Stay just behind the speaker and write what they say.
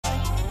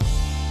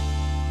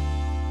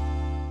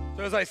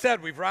So as I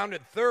said, we've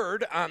rounded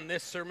third on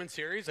this sermon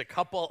series, a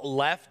couple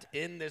left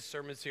in this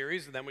sermon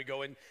series, and then we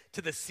go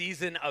into the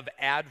season of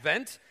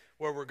Advent,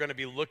 where we're going to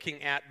be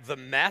looking at the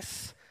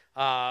mess.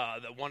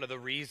 One of the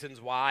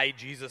reasons why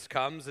Jesus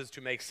comes is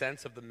to make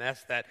sense of the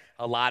mess that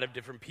a lot of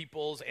different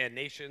peoples and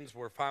nations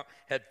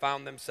had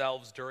found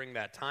themselves during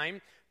that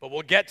time. But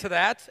we'll get to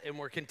that, and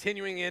we're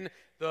continuing in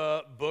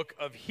the book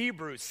of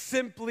Hebrews.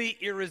 Simply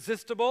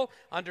irresistible,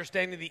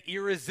 understanding the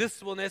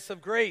irresistibleness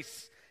of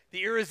grace.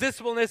 The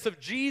irresistibleness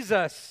of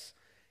Jesus.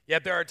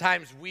 Yet there are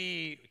times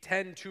we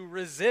tend to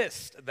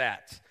resist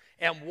that.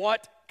 And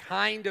what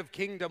kind of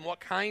kingdom, what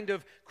kind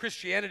of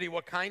Christianity,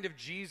 what kind of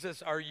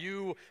Jesus are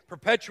you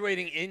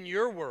perpetuating in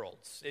your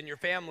worlds, in your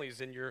families,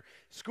 in your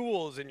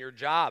schools, in your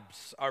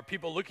jobs? Are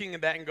people looking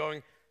at that and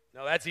going,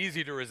 no, that's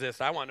easy to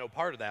resist, I want no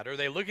part of that? Or are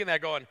they looking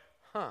at that going,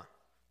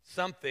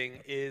 something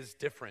is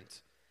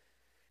different?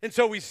 And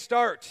so we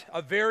start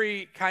a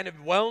very kind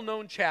of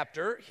well-known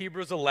chapter,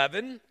 Hebrews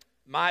 11.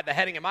 The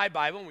heading of my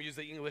Bible, and we use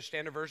the English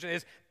Standard Version,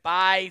 is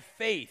by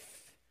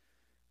faith.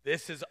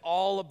 This is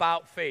all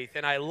about faith.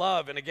 And I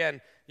love, and again,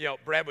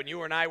 Brad, when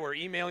you and I were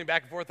emailing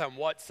back and forth on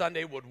what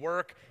Sunday would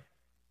work,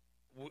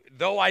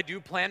 though I do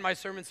plan my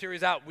sermon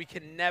series out, we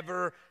can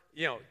never,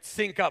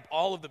 sync up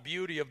all of the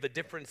beauty of the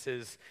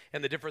differences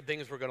and the different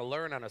things we're going to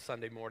learn on a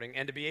Sunday morning.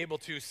 And to be able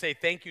to say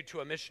thank you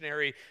to a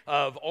missionary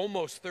of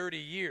almost 30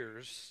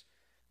 years,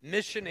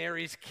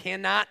 missionaries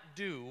cannot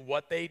do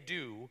what they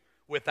do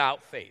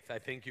without faith. I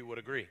think you would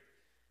agree.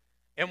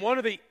 And one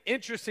of the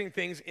interesting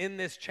things in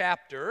this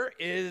chapter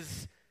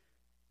is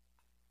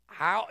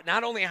how,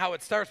 not only how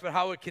it starts, but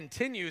how it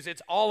continues.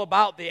 It's all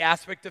about the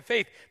aspect of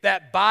faith.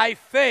 That by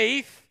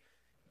faith,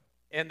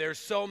 and there's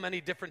so many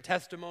different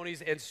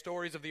testimonies and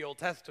stories of the Old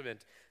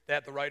Testament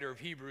that the writer of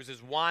Hebrews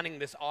is wanting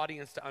this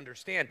audience to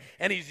understand.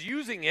 And he's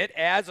using it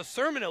as a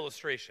sermon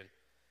illustration.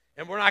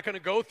 And we're not going to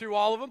go through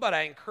all of them, but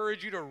I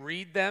encourage you to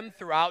read them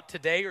throughout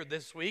today or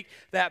this week,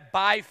 that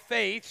by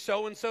faith,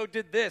 so-and-so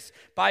did this.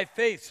 By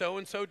faith,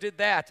 so-and-so did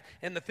that.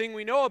 And the thing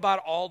we know about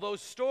all those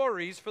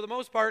stories, for the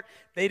most part,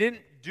 they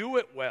didn't do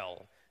it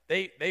well.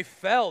 They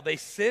fell, they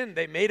sinned,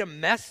 they made a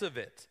mess of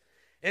it.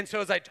 And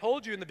so as I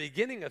told you in the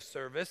beginning of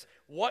service,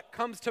 what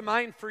comes to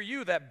mind for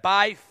you that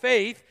by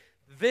faith,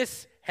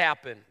 this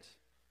happened?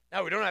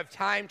 Now, we don't have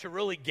time to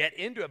really get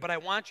into it, but I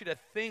want you to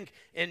think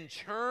and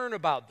churn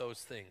about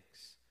those things.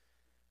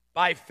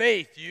 By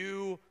faith,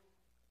 you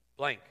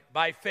blank.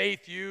 By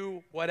faith,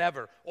 you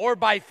whatever. Or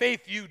by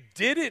faith, you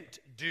didn't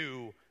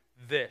do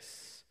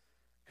this.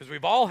 Because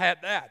we've all had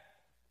that.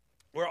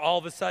 Where all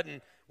of a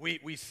sudden,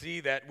 we see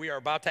that we are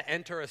about to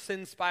enter a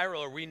sin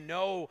spiral, or we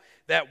know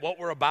that what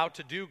we're about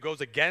to do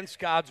goes against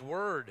God's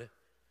word.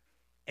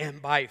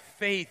 And by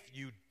faith,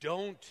 you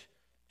don't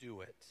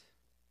do it.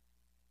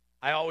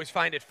 I always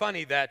find it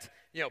funny that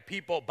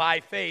people by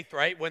faith,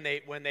 right, when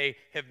they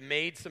have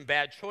made some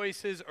bad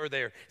choices or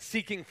they're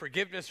seeking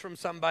forgiveness from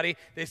somebody,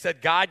 they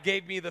said, God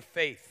gave me the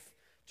faith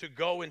to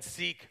go and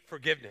seek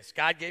forgiveness.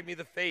 God gave me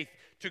the faith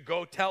to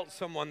go tell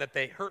someone that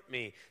they hurt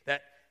me.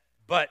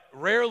 But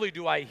rarely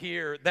do I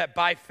hear that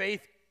by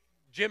faith,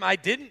 Jim, I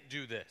didn't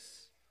do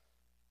this.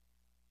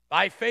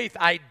 By faith,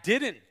 I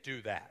didn't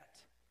do that.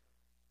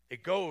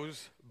 It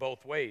goes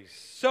both ways.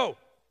 So,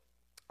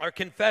 our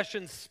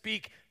confessions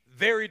speak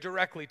very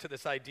directly to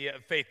this idea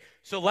of faith.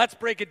 So let's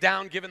break it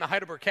down given the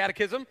Heidelberg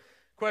Catechism.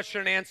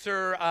 Question and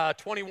answer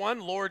 21,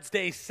 Lord's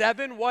Day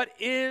 7. What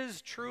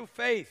is true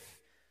faith?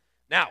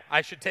 Now,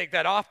 I should take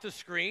that off the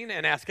screen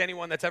and ask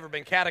anyone that's ever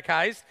been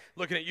catechized,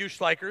 looking at you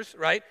Schleikers,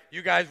 right?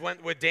 You guys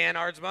went with Dan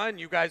Ardsma, and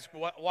you guys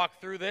walked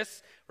through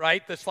this,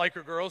 right? The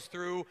Schleicher girls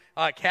through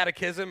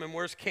catechism, and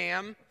where's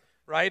Cam?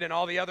 Right, and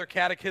all the other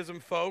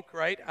catechism folk,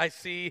 right? I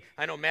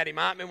know Maddie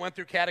Montman went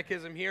through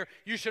catechism here.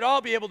 You should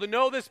all be able to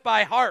know this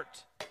by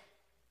heart.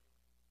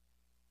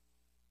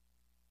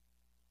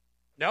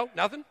 No?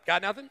 Nothing?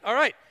 Got nothing? All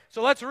right,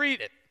 so let's read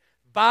it.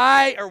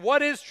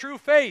 What is true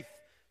faith?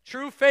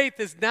 True faith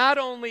is not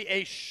only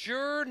a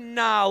sure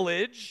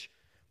knowledge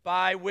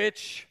by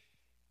which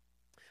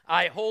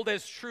I hold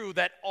as true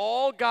that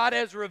all God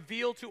has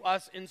revealed to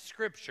us in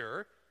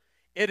Scripture,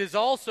 it is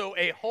also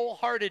a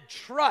wholehearted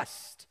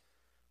trust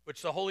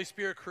which the Holy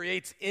Spirit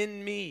creates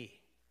in me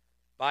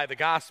by the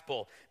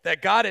gospel,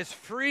 that God has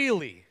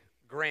freely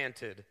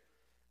granted,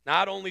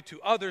 not only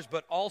to others,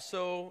 but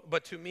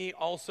to me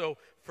also,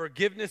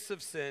 forgiveness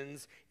of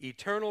sins,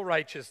 eternal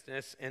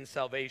righteousness, and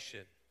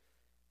salvation.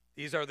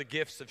 These are the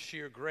gifts of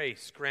sheer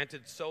grace,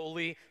 granted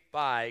solely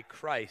by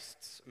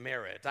Christ's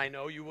merit. I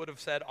know you would have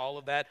said all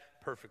of that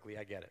perfectly.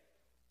 I get it.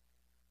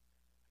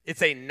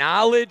 It's a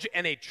knowledge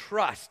and a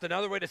trust.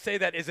 Another way to say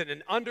that is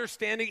an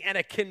understanding and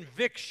a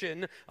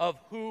conviction of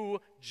who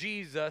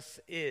Jesus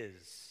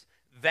is.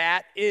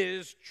 That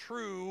is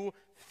true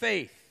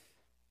faith.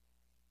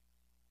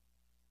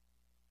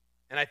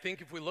 And I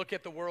think if we look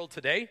at the world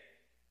today,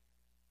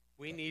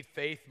 we need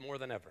faith more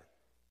than ever.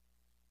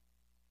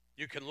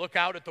 You can look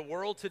out at the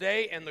world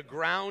today, and the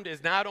ground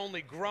is not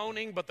only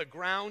groaning, but the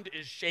ground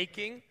is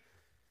shaking.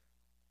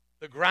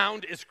 The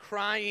ground is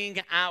crying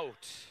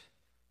out.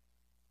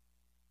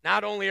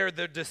 Not only are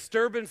there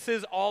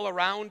disturbances all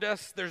around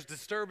us, there's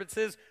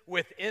disturbances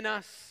within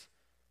us.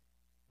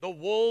 The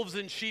wolves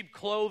in sheep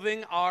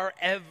clothing are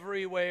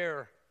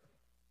everywhere.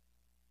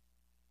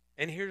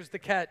 And here's the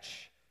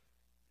catch.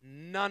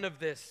 None of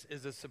this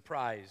is a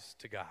surprise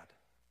to God.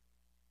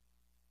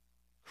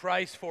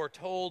 Christ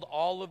foretold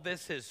all of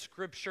this. His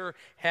scripture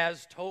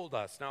has told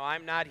us. Now,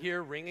 I'm not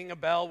here ringing a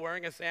bell,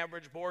 wearing a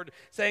sandwich board,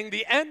 saying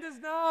the end is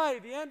nigh,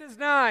 the end is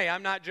nigh.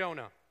 I'm not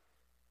Jonah.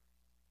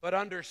 But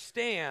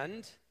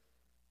understand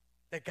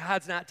that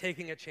God's not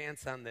taking a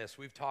chance on this.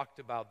 We've talked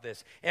about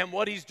this. And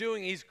what he's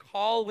doing, he's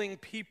calling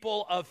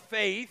people of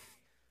faith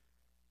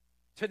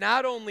to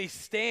not only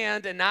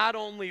stand and not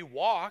only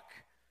walk,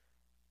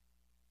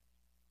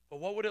 but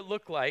what would it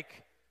look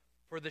like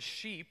for the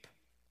sheep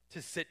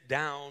to sit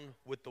down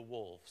with the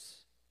wolves?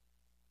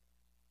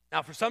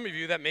 Now, for some of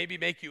you, that maybe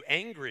make you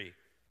angry.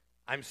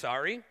 I'm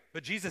sorry,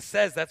 but Jesus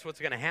says that's what's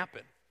going to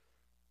happen.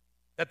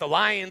 That the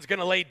lion's going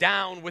to lay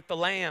down with the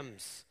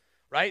lambs,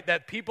 right?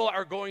 That people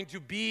are going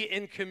to be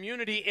in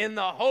community in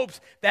the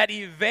hopes that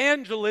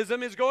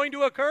evangelism is going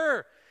to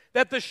occur.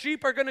 That the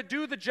sheep are going to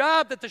do the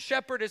job that the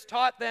shepherd has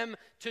taught them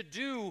to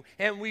do,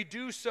 and we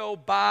do so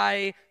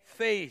by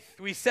faith.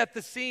 We set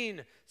the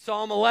scene,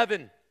 Psalm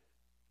 11.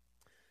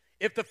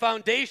 If the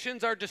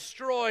foundations are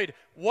destroyed,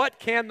 what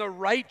can the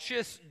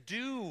righteous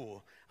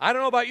do? I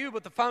don't know about you,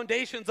 but the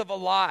foundations of a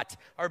lot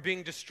are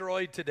being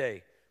destroyed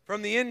today,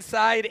 from the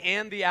inside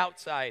and the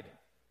outside.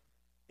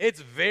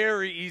 It's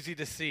very easy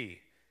to see.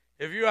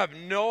 If you have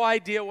no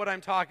idea what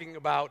I'm talking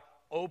about,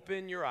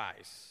 open your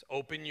eyes,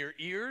 open your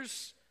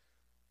ears.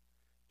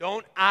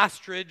 Don't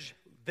ostrich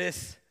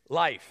this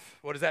life.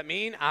 What does that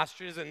mean?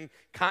 Ostriches in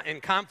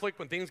conflict,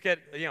 when things get,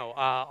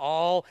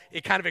 all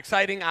kind of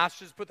exciting,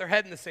 ostriches put their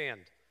head in the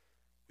sand.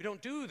 We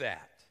don't do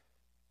that.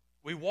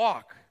 We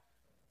walk.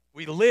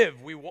 We live.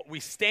 We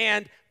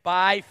stand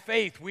by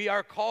faith. We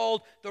are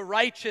called the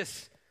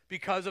righteous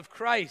because of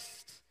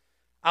Christ.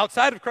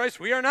 Outside of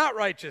Christ, we are not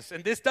righteous,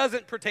 and this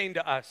doesn't pertain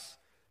to us.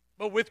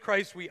 But with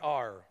Christ, we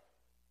are.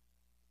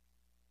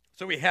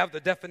 So we have the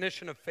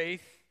definition of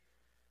faith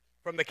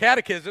from the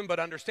catechism, but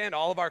understand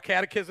all of our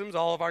catechisms,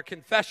 all of our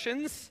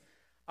confessions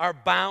are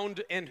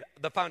bound, and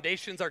the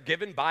foundations are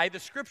given by the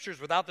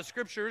Scriptures. Without the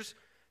Scriptures,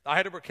 the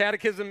Heidelberg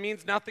Catechism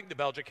means nothing. The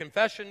Belgic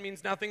Confession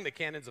means nothing. The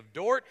Canons of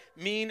Dort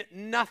mean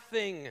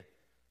nothing.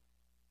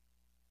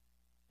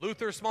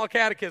 Luther's Small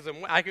Catechism,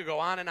 I could go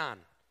on and on.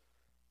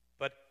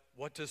 But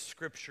what does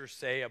Scripture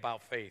say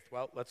about faith?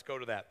 Well, let's go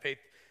to that. Faith,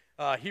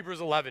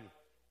 Hebrews 11.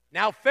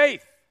 Now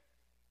faith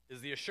is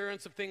the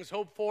assurance of things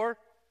hoped for,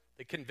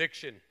 the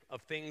conviction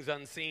of things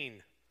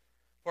unseen.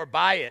 For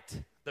by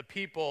it the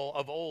people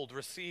of old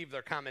received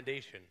their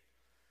commendation.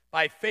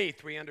 By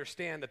faith we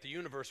understand that the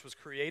universe was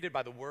created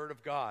by the word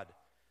of God,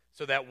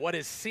 so that what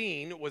is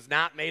seen was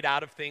not made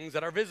out of things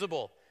that are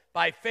visible.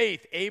 By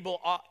faith Abel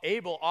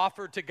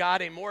offered to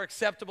God a more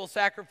acceptable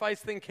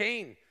sacrifice than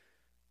Cain,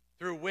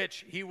 through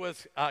which he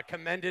was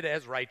commended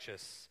as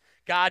righteous.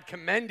 God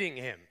commending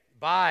him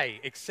by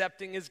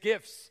accepting his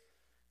gifts,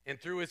 and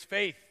through his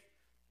faith,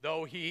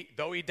 though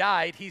he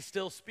died, he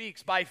still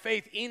speaks. By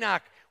faith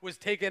Enoch was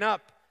taken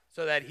up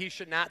so that he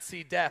should not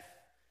see death,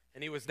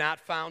 and he was not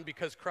found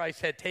because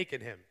Christ had taken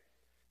him.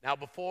 Now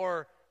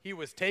before he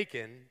was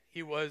taken,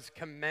 he was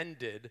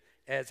commended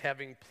as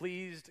having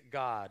pleased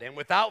God. And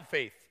without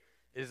faith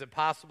it is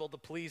impossible to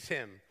please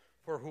him.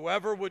 For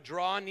whoever would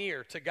draw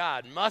near to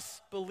God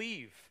must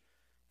believe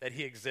that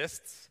he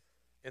exists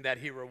and that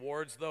he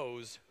rewards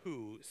those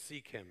who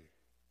seek him.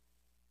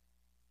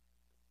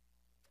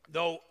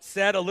 Though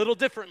said a little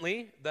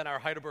differently than our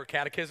Heidelberg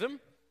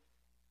Catechism,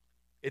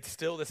 it's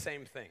still the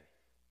same thing.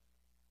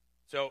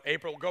 So,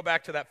 April, go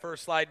back to that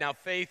first slide. Now,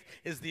 faith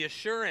is the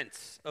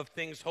assurance of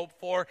things hoped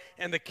for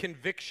and the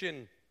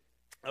conviction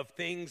of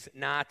things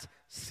not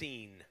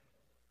seen.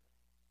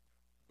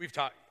 We've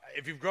talked,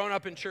 if you've grown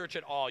up in church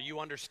at all, you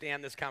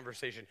understand this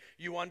conversation.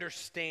 You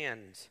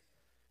understand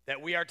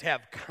that we are to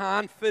have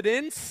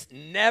confidence,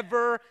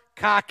 never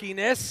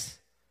cockiness,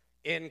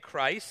 in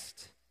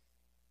Christ.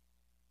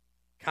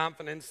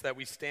 Confidence that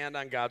we stand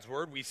on God's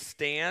word. We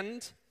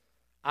stand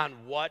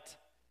on what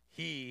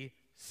he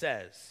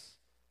says.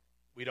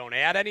 We don't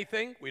add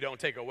anything. We don't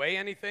take away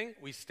anything.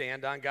 We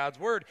stand on God's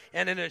word.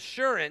 And an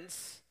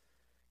assurance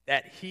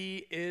that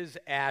he is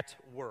at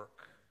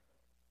work.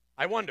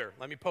 I wonder,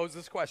 let me pose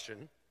this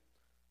question.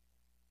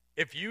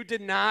 If you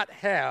did not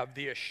have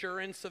the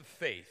assurance of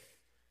faith,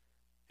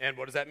 and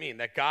what does that mean?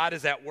 That God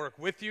is at work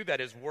with you,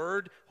 that his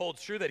word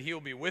holds true, that he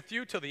will be with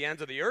you till the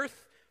ends of the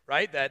earth,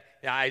 right? That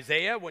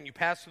Isaiah, when you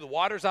pass through the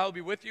waters, I will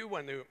be with you.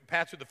 When you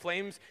pass through the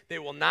flames, they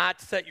will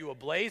not set you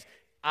ablaze.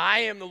 I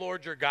am the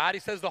Lord your God. He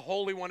says, the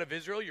Holy One of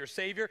Israel, your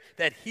Savior,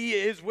 that he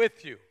is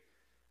with you.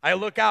 I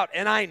look out,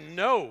 and I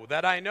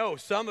know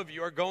some of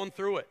you are going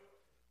through it.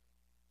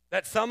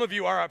 That some of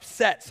you are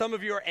upset. Some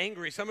of you are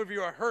angry. Some of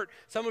you are hurt.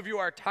 Some of you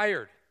are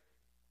tired.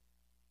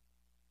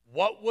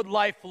 What would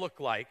life look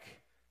like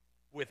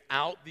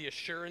without the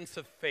assurance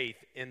of faith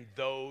in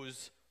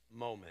those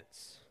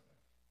moments?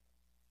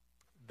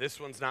 This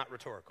one's not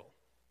rhetorical.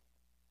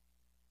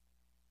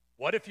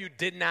 What if you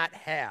did not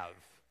have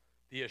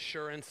the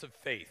assurance of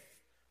faith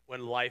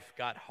when life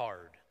got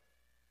hard?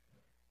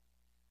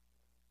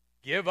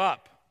 Give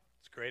up.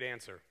 It's a great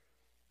answer.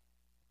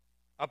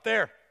 Up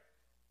there.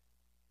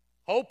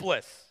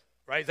 Hopeless,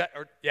 right?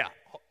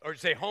 Or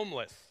say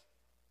homeless.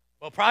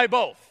 Well, probably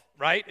both,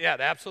 right? Yeah,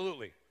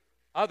 absolutely.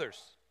 Others.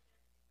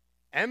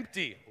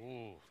 Empty.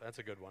 Ooh, that's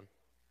a good one.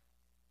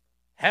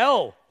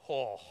 Hell.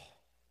 Oh.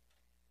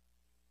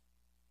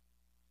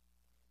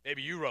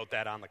 Maybe you wrote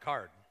that on the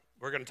card.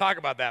 We're going to talk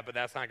about that, but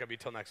that's not going to be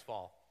till next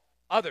fall.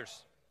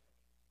 Others.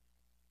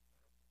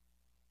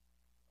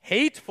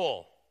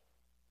 Hateful.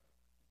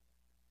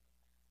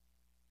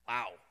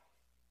 Wow.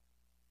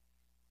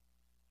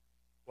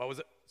 What was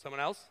it? Someone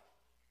else?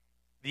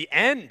 The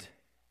end.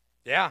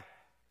 Yeah.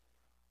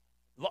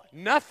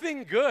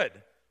 Nothing good,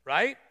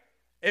 right?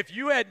 If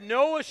you had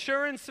no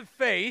assurance of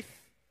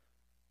faith,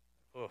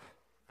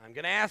 I'm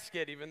going to ask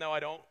it even though I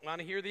don't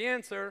want to hear the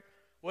answer.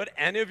 Would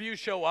any of you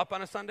show up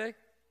on a Sunday?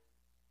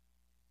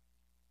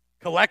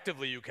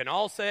 Collectively, you can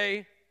all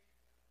say,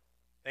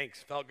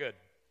 thanks, felt good.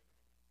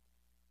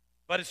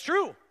 But it's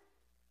true.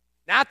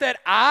 Not that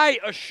I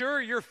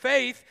assure your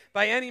faith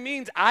by any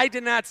means. I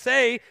did not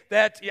say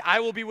that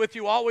I will be with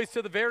you always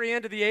to the very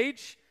end of the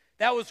age.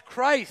 That was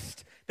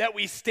Christ. That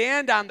we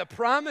stand on the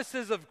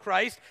promises of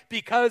Christ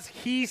because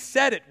he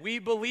said it. We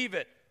believe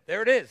it.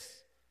 There it is.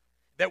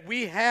 That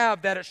we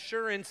have that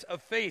assurance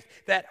of faith,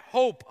 that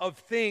hope of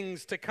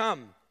things to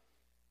come.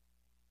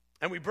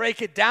 And we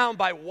break it down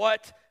by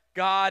what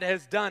God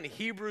has done.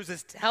 Hebrews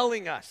is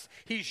telling us,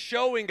 he's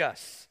showing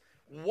us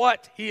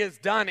what he has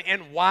done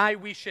and why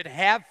we should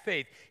have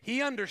faith.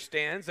 He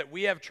understands that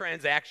we have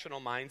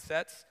transactional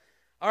mindsets.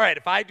 All right,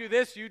 if I do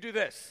this, you do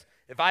this.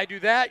 If I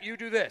do that, you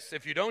do this.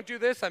 If you don't do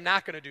this, I'm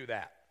not going to do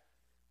that.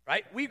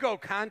 Right? We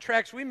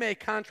make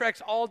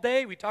contracts all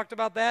day. We talked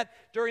about that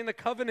during the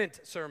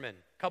covenant sermon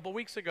a couple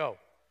weeks ago.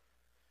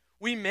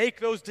 We make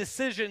those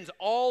decisions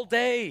all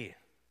day.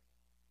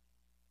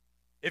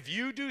 If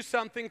you do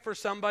something for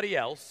somebody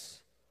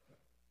else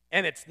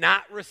and it's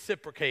not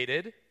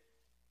reciprocated,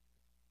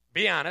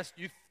 be honest,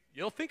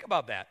 you'll think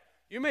about that.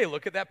 You may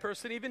look at that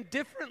person even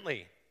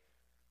differently.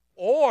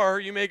 Or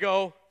you may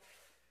go,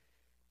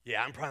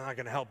 yeah, I'm probably not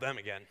going to help them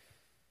again.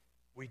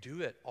 We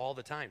do it all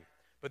the time.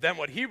 But then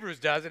what Hebrews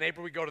does, in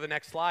April we go to the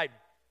next slide,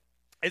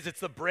 is it's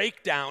the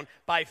breakdown.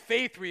 By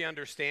faith we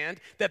understand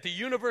that the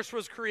universe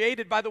was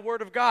created by the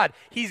Word of God.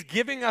 He's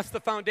giving us the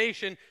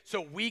foundation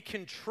so we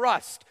can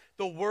trust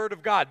the Word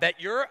of God. That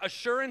your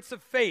assurance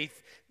of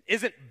faith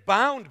isn't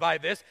bound by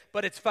this,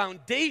 but its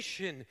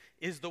foundation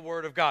is the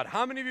Word of God.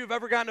 How many of you have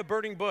ever gotten a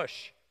burning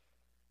bush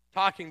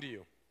talking to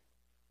you?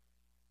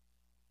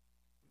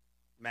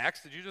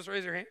 Max, did you just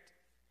raise your hand?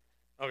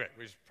 Okay,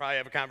 we should probably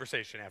have a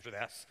conversation after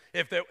this,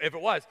 if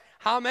it was.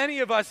 How many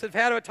of us have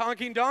had a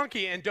talking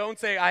donkey and don't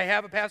say, I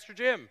have a Pastor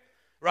Jim,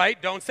 right?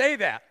 Don't say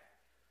that.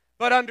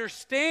 But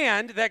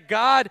understand that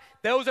God,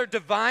 those are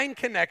divine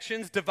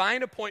connections,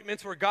 divine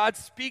appointments where God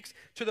speaks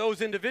to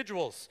those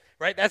individuals,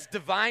 right? That's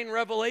divine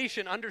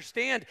revelation.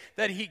 Understand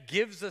that he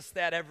gives us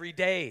that every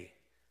day,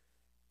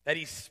 that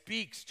he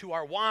speaks to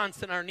our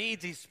wants and our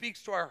needs. He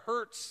speaks to our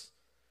hurts.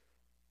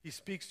 He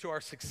speaks to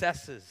our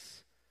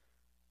successes.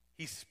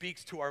 He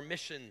speaks to our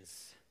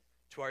missions,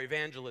 to our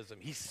evangelism.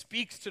 He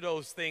speaks to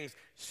those things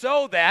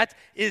so that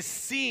is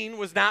seen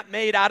was not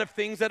made out of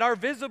things that are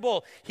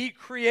visible. He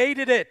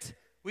created it.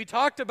 We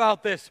talked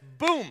about this.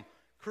 Boom,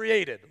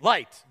 created.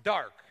 Light,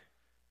 dark.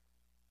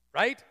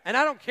 Right? And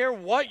I don't care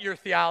what your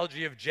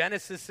theology of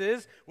Genesis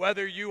is,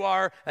 whether you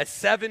are a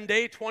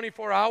 7-day,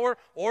 24-hour,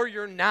 or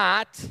you're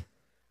not.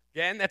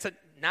 Again, that's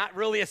not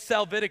really a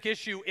salvific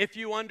issue if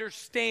you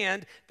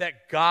understand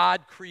that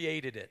God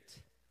created it.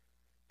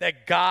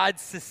 That God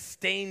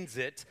sustains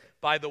it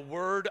by the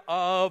Word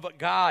of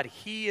God.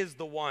 He is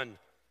the one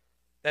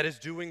that is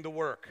doing the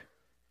work.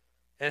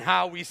 And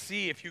how we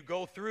see, if you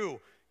go through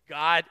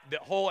God, the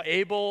whole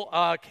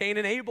Cain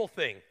and Abel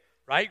thing,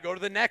 right? Go to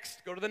the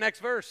next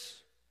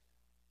verse.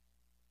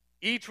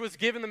 Each was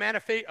given the manna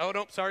of faith. Oh,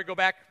 no, sorry, go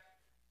back.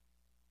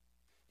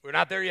 We're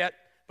not there yet.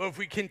 But if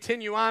we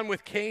continue on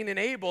with Cain and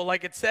Abel,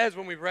 like it says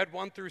when we read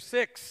 1 through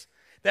 6,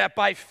 that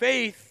by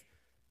faith,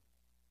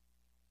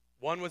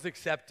 one was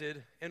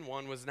accepted and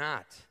one was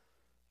not.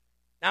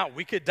 Now,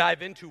 we could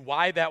dive into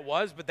why that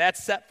was, but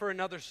that's set for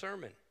another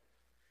sermon.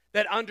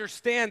 That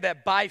understand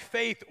that by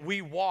faith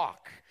we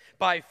walk.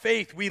 By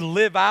faith we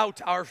live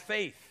out our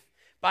faith.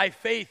 By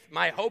faith,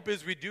 my hope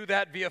is we do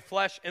that via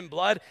flesh and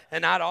blood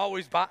and not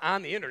always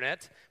on the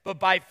internet. But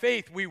by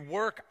faith we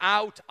work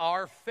out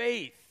our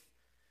faith.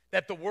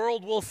 That the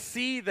world will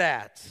see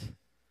that.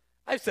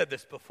 I've said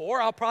this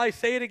before, I'll probably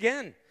say it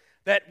again.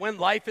 That when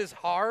life is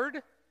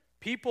hard,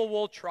 people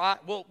will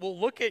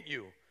look at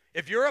you.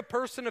 If you're a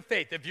person of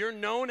faith, if you're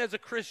known as a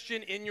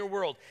Christian in your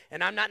world,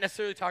 and I'm not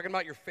necessarily talking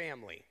about your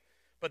family,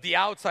 but the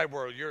outside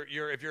world,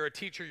 if you're a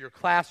teacher, your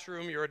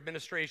classroom, your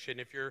administration,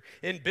 if you're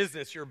in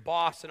business, your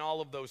boss, and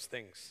all of those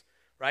things,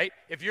 right?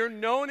 If you're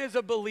known as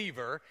a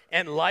believer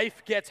and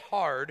life gets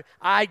hard,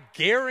 I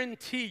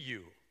guarantee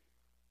you,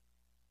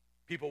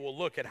 People will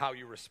look at how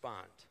you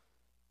respond.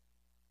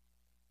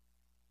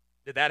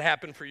 Did that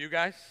happen for you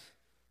guys?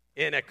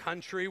 In a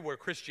country where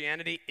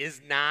Christianity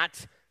is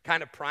not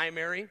kind of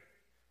primary?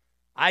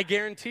 I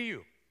guarantee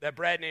you that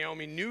Brad and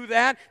Naomi knew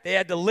that. They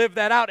had to live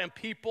that out, and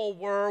people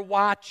were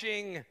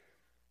watching.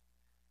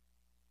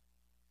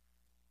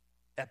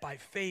 That by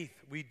faith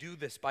we do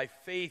this. By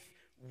faith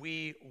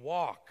we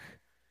walk.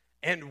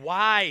 And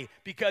why?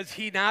 Because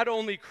he not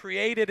only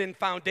created in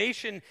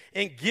foundation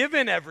and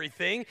given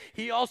everything,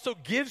 he also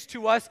gives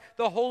to us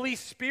the Holy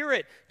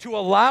Spirit to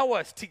allow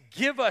us, to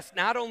give us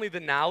not only the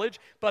knowledge,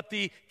 but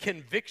the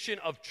conviction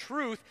of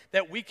truth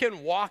that we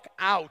can walk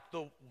out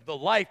the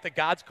life that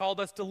God's called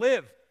us to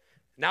live.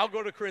 Now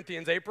go to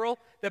Corinthians, April,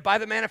 that by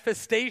the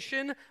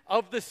manifestation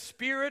of the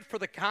Spirit for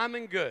the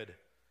common good.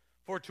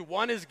 For to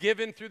one is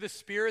given through the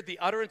Spirit the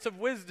utterance of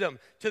wisdom,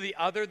 to the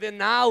other the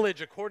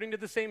knowledge according to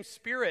the same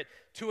Spirit,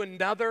 to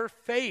another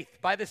faith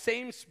by the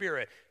same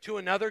Spirit, to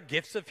another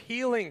gifts of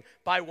healing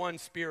by one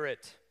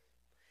Spirit.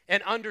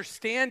 And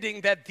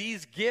understanding that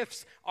these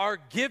gifts are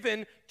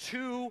given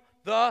to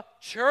the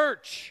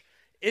church.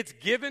 It's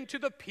given to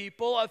the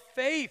people of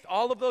faith,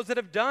 all of those that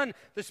have done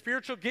the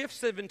spiritual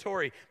gifts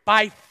inventory.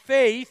 By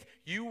faith,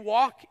 you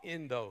walk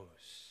in those.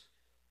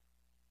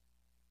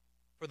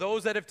 For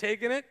those that have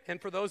taken it and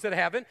for those that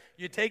haven't,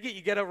 you take it,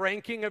 you get a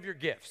ranking of your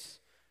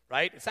gifts,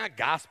 right? It's not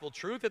gospel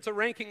truth, it's a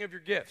ranking of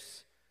your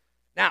gifts.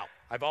 Now,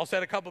 I've also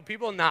had a couple of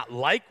people not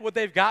like what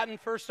they've gotten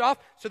first off,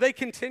 so they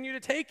continue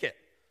to take it,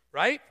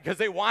 right? Because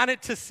they want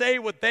it to say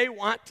what they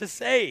want to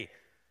say.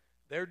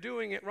 They're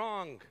doing it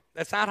wrong.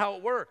 That's not how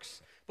it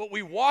works. But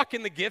we walk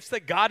in the gifts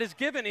that God has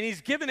given, and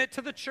he's given it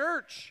to the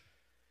church.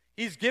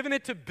 He's given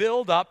it to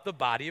build up the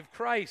body of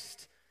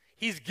Christ.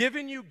 He's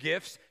given you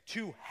gifts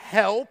to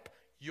help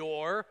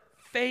your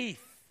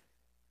faith.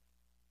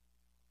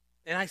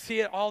 And I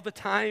see it all the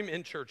time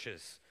in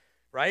churches,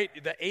 right?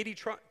 The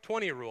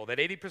 80-20 rule, that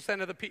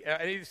 80%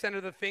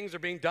 of the things are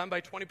being done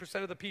by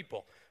 20% of the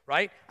people,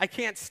 right? I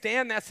can't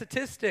stand that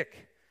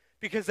statistic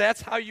because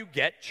that's how you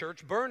get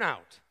church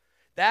burnout.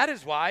 That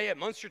is why at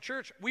Munster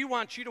Church, we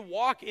want you to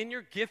walk in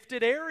your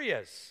gifted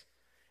areas.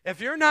 If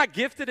you're not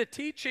gifted at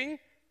teaching,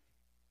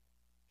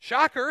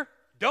 shocker,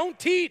 don't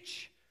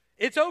teach.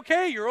 It's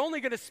okay. You're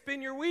only going to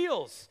spin your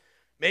wheels.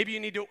 Maybe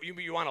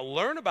you want to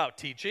learn about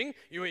teaching.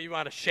 You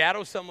want to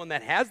shadow someone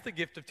that has the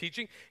gift of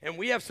teaching, and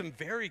we have some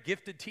very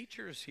gifted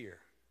teachers here.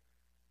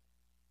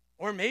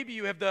 Or maybe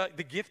you have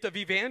the gift of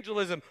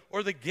evangelism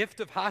or the gift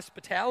of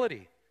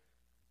hospitality.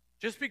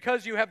 Just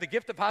because you have the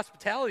gift of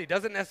hospitality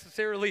doesn't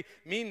necessarily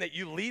mean that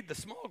you lead the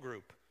small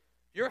group.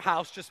 Your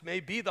house just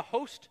may be the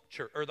host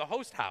church or the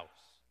host house.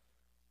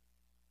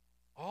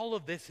 All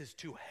of this is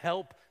to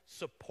help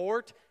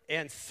support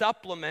and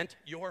supplement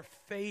your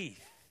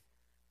faith.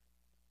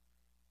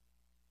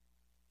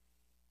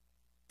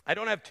 I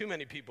don't have too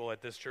many people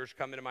at this church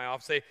come into my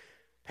office and say,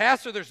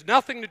 Pastor, there's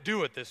nothing to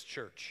do at this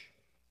church.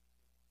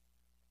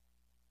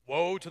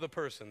 Woe to the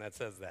person that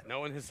says that.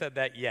 No one has said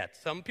that yet.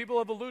 Some people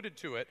have alluded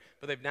to it,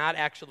 but they've not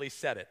actually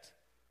said it.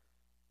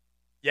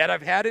 Yet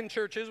I've had in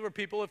churches where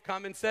people have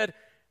come and said,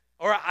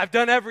 or I've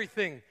done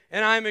everything,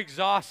 and I'm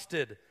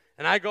exhausted.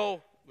 And I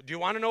go, do you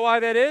want to know why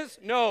that is?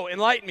 No,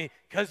 enlighten me.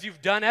 Because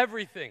you've done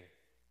everything.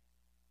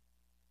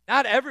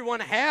 Not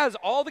everyone has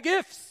all the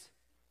gifts.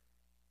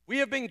 We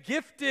have been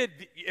gifted.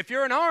 If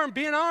you're an arm,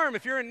 be an arm.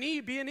 If you're a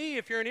knee, be a knee.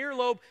 If you're an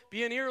earlobe,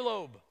 be an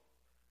earlobe.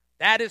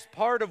 That is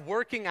part of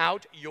working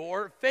out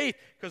your faith.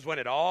 Because when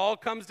it all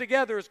comes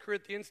together, as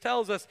Corinthians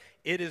tells us,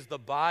 it is the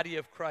body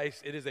of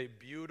Christ. It is a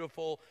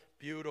beautiful,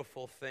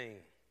 beautiful thing.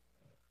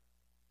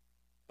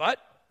 But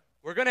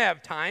we're going to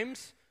have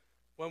times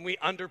when we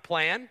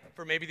underplan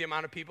for maybe the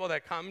amount of people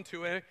that come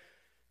to an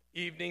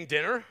evening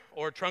dinner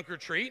or trunk or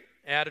treat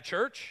at a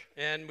church,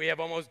 and we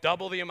have almost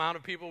double the amount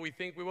of people we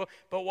think we will.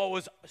 But what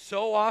was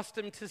so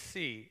awesome to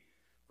see,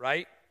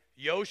 right?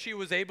 Yoshi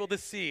was able to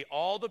see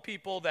all the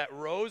people that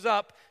rose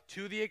up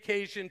to the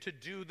occasion to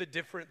do the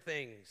different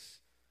things.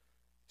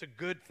 It's a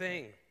good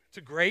thing. It's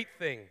a great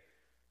thing.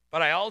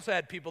 But I also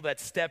had people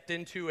that stepped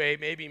into a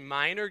maybe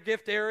minor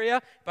gift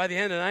area. By the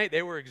end of the night,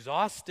 they were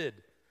exhausted.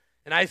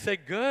 And I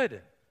said,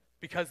 good,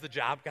 because the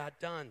job got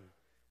done.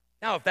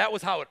 Now, if that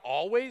was how it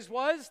always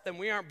was, then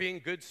we aren't being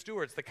good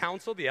stewards. The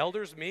council, the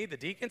elders, me, the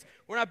deacons,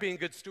 we're not being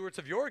good stewards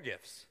of your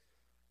gifts.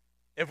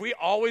 If we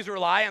always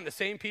rely on the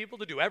same people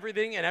to do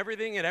everything and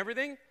everything and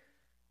everything,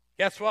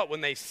 guess what? When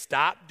they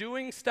stop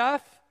doing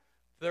stuff,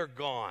 they're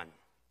gone.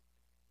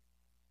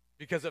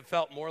 Because it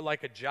felt more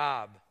like a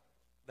job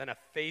than a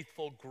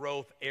faithful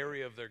growth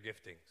area of their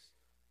giftings.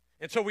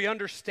 And so we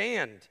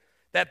understand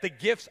that the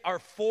gifts are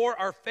for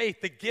our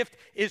faith. The gift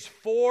is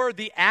for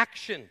the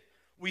action.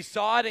 We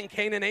saw it in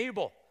Cain and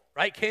Abel,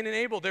 right? Cain and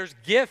Abel, there's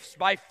gifts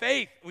by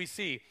faith we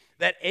see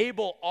that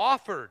Abel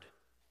offered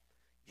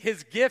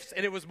his gifts,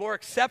 and it was more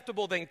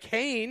acceptable than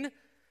Cain,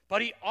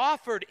 but he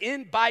offered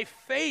in by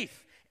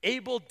faith.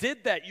 Abel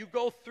did that. You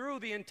go through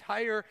the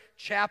entire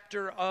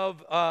chapter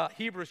of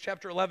Hebrews,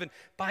 chapter 11.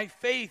 By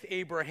faith,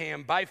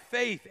 Abraham. By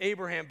faith,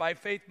 Abraham. By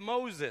faith,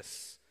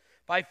 Moses.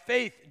 By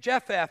faith,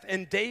 Jephthah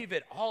and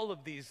David, all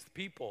of these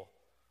people,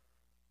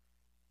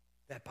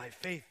 that by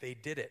faith they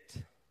did it.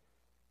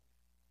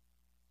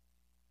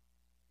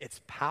 It's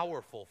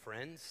powerful,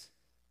 friends,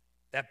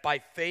 that by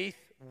faith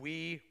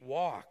we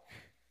walk.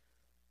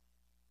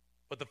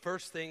 But the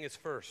first thing is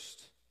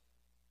first.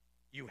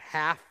 You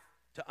have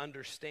to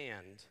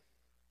understand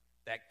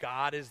that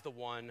God is the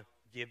one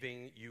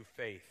giving you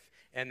faith.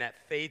 And that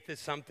faith is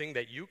something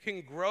that you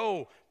can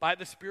grow by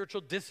the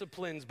spiritual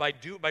disciplines, by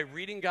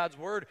reading God's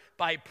word,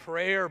 by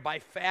prayer, by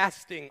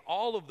fasting,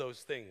 all of those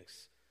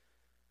things.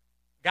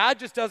 God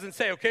just doesn't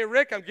say, okay,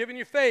 Rick, I'm giving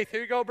you faith.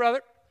 Here you go,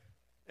 brother.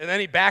 And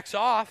then he backs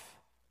off.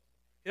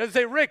 He doesn't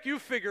say, Rick, you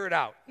figure it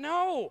out.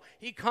 No,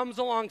 he comes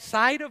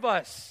alongside of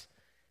us.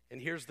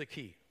 And here's the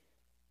key.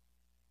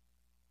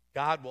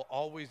 God will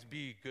always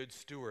be good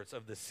stewards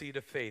of the seed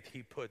of faith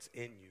he puts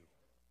in you.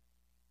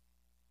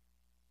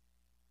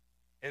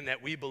 And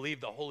that we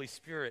believe the Holy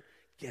Spirit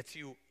gets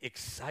you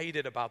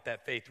excited about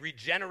that faith,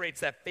 regenerates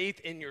that faith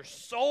in your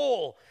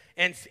soul,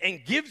 and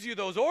gives you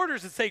those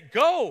orders and say,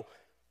 go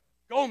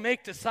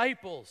make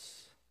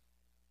disciples.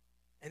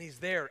 And he's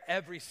there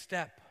every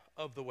step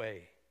of the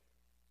way.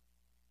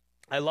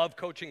 I love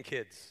coaching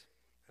kids,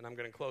 and I'm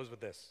going to close with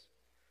this.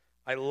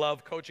 I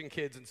love coaching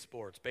kids in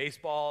sports.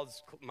 Baseball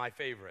is my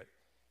favorite.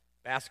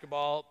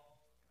 Basketball,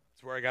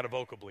 it's where I got a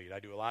vocal bleed.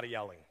 I do a lot of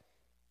yelling.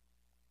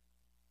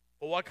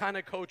 Well, what kind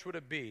of coach would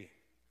it be?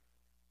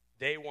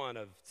 Day one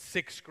of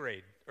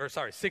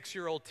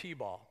 6-year-old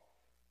T-ball.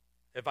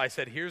 If I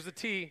said, here's a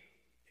tee,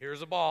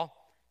 here's a ball,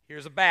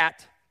 here's a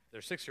bat. They're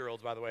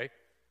 6-year-olds, by the way.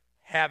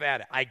 Have at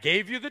it. I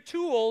gave you the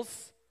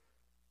tools.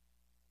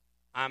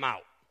 I'm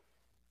out.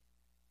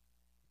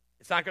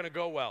 It's not going to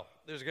go well.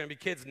 There's going to be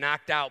kids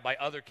knocked out by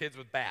other kids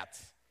with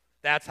bats.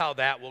 That's how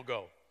that will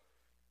go.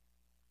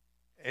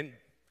 And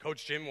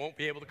Coach Jim won't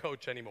be able to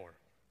coach anymore.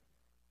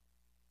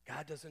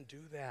 God doesn't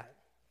do that.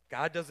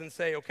 God doesn't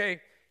say,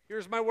 okay,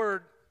 here's my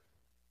word.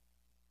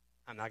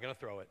 I'm not going to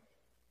throw it.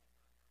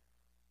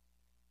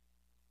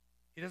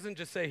 He doesn't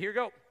just say, here you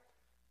go.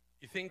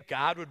 You think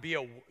God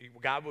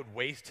would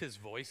waste his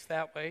voice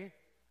that way?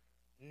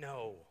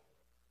 No.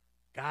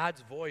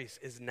 God's voice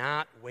is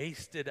not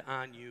wasted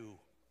on you.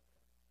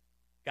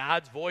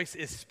 God's voice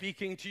is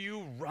speaking to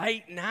you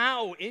right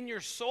now in your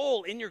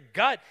soul, in your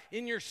gut,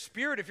 in your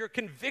spirit. If you're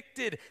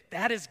convicted,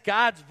 that is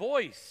God's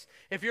voice.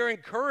 If you're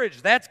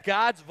encouraged, that's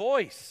God's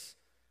voice.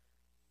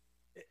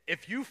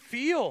 If you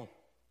feel,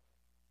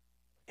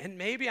 and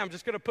maybe I'm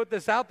just going to put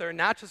this out there,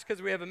 not just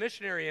because we have a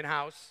missionary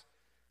in-house,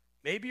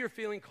 maybe you're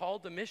feeling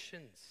called to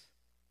missions.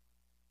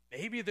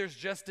 Maybe there's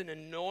just an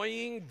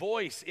annoying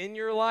voice in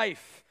your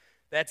life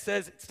that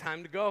says, it's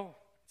time to go,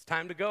 it's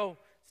time to go,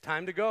 it's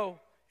time to go.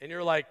 And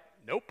you're like,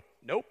 nope.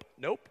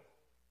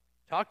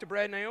 Talk to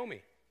Brad and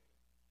Naomi.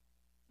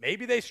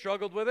 Maybe they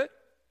struggled with it.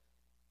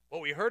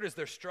 What we heard is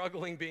they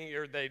struggled a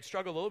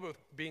little bit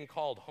with being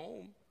called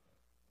home.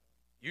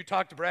 You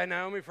talk to Brad and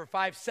Naomi for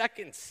 5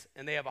 seconds,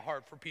 and they have a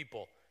heart for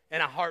people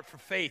and a heart for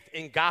faith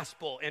in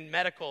gospel and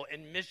medical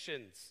and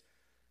missions.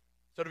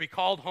 So to be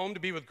called home to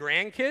be with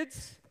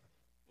grandkids?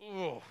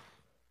 Ooh.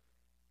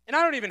 And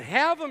I don't even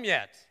have them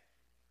yet.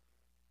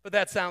 But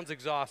that sounds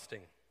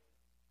exhausting.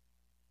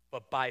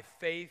 But by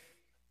faith,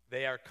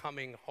 they are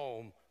coming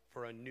home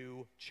for a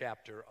new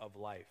chapter of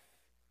life.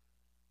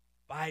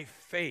 By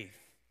faith,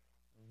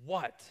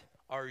 what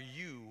are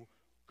you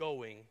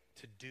going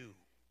to do?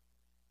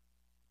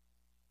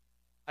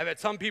 I've had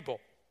some people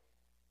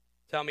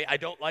tell me, I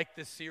don't like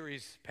this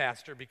series,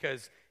 Pastor,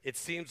 because it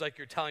seems like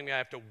you're telling me I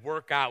have to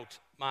work out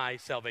my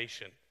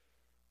salvation.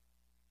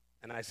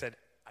 And I said,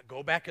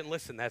 go back and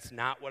listen. That's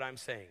not what I'm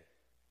saying.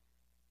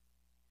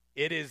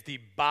 It is the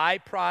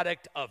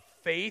byproduct of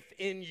faith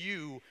in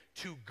you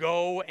to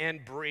go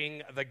and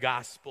bring the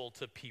gospel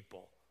to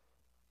people.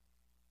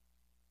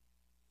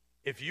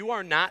 If you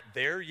are not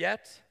there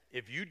yet,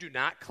 if you do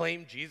not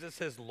claim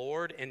Jesus as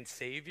Lord and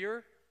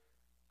Savior,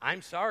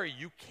 I'm sorry,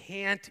 you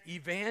can't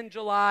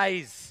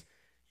evangelize.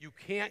 You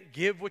can't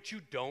give what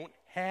you don't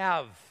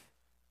have.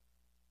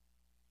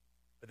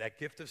 But that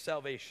gift of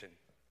salvation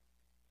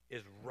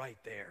is right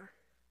there.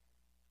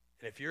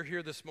 And if you're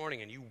here this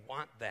morning and you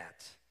want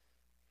that,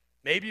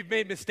 maybe you've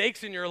made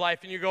mistakes in your life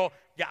and you go,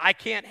 yeah, I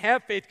can't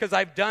have faith because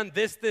I've done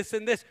this, this,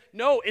 and this.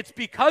 No, it's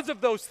because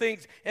of those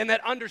things and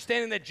that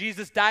understanding that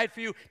Jesus died for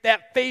you,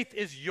 that faith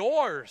is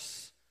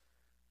yours.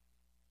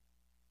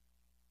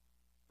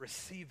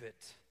 Receive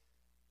it,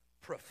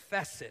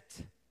 profess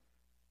it,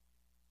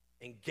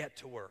 and get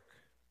to work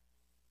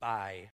by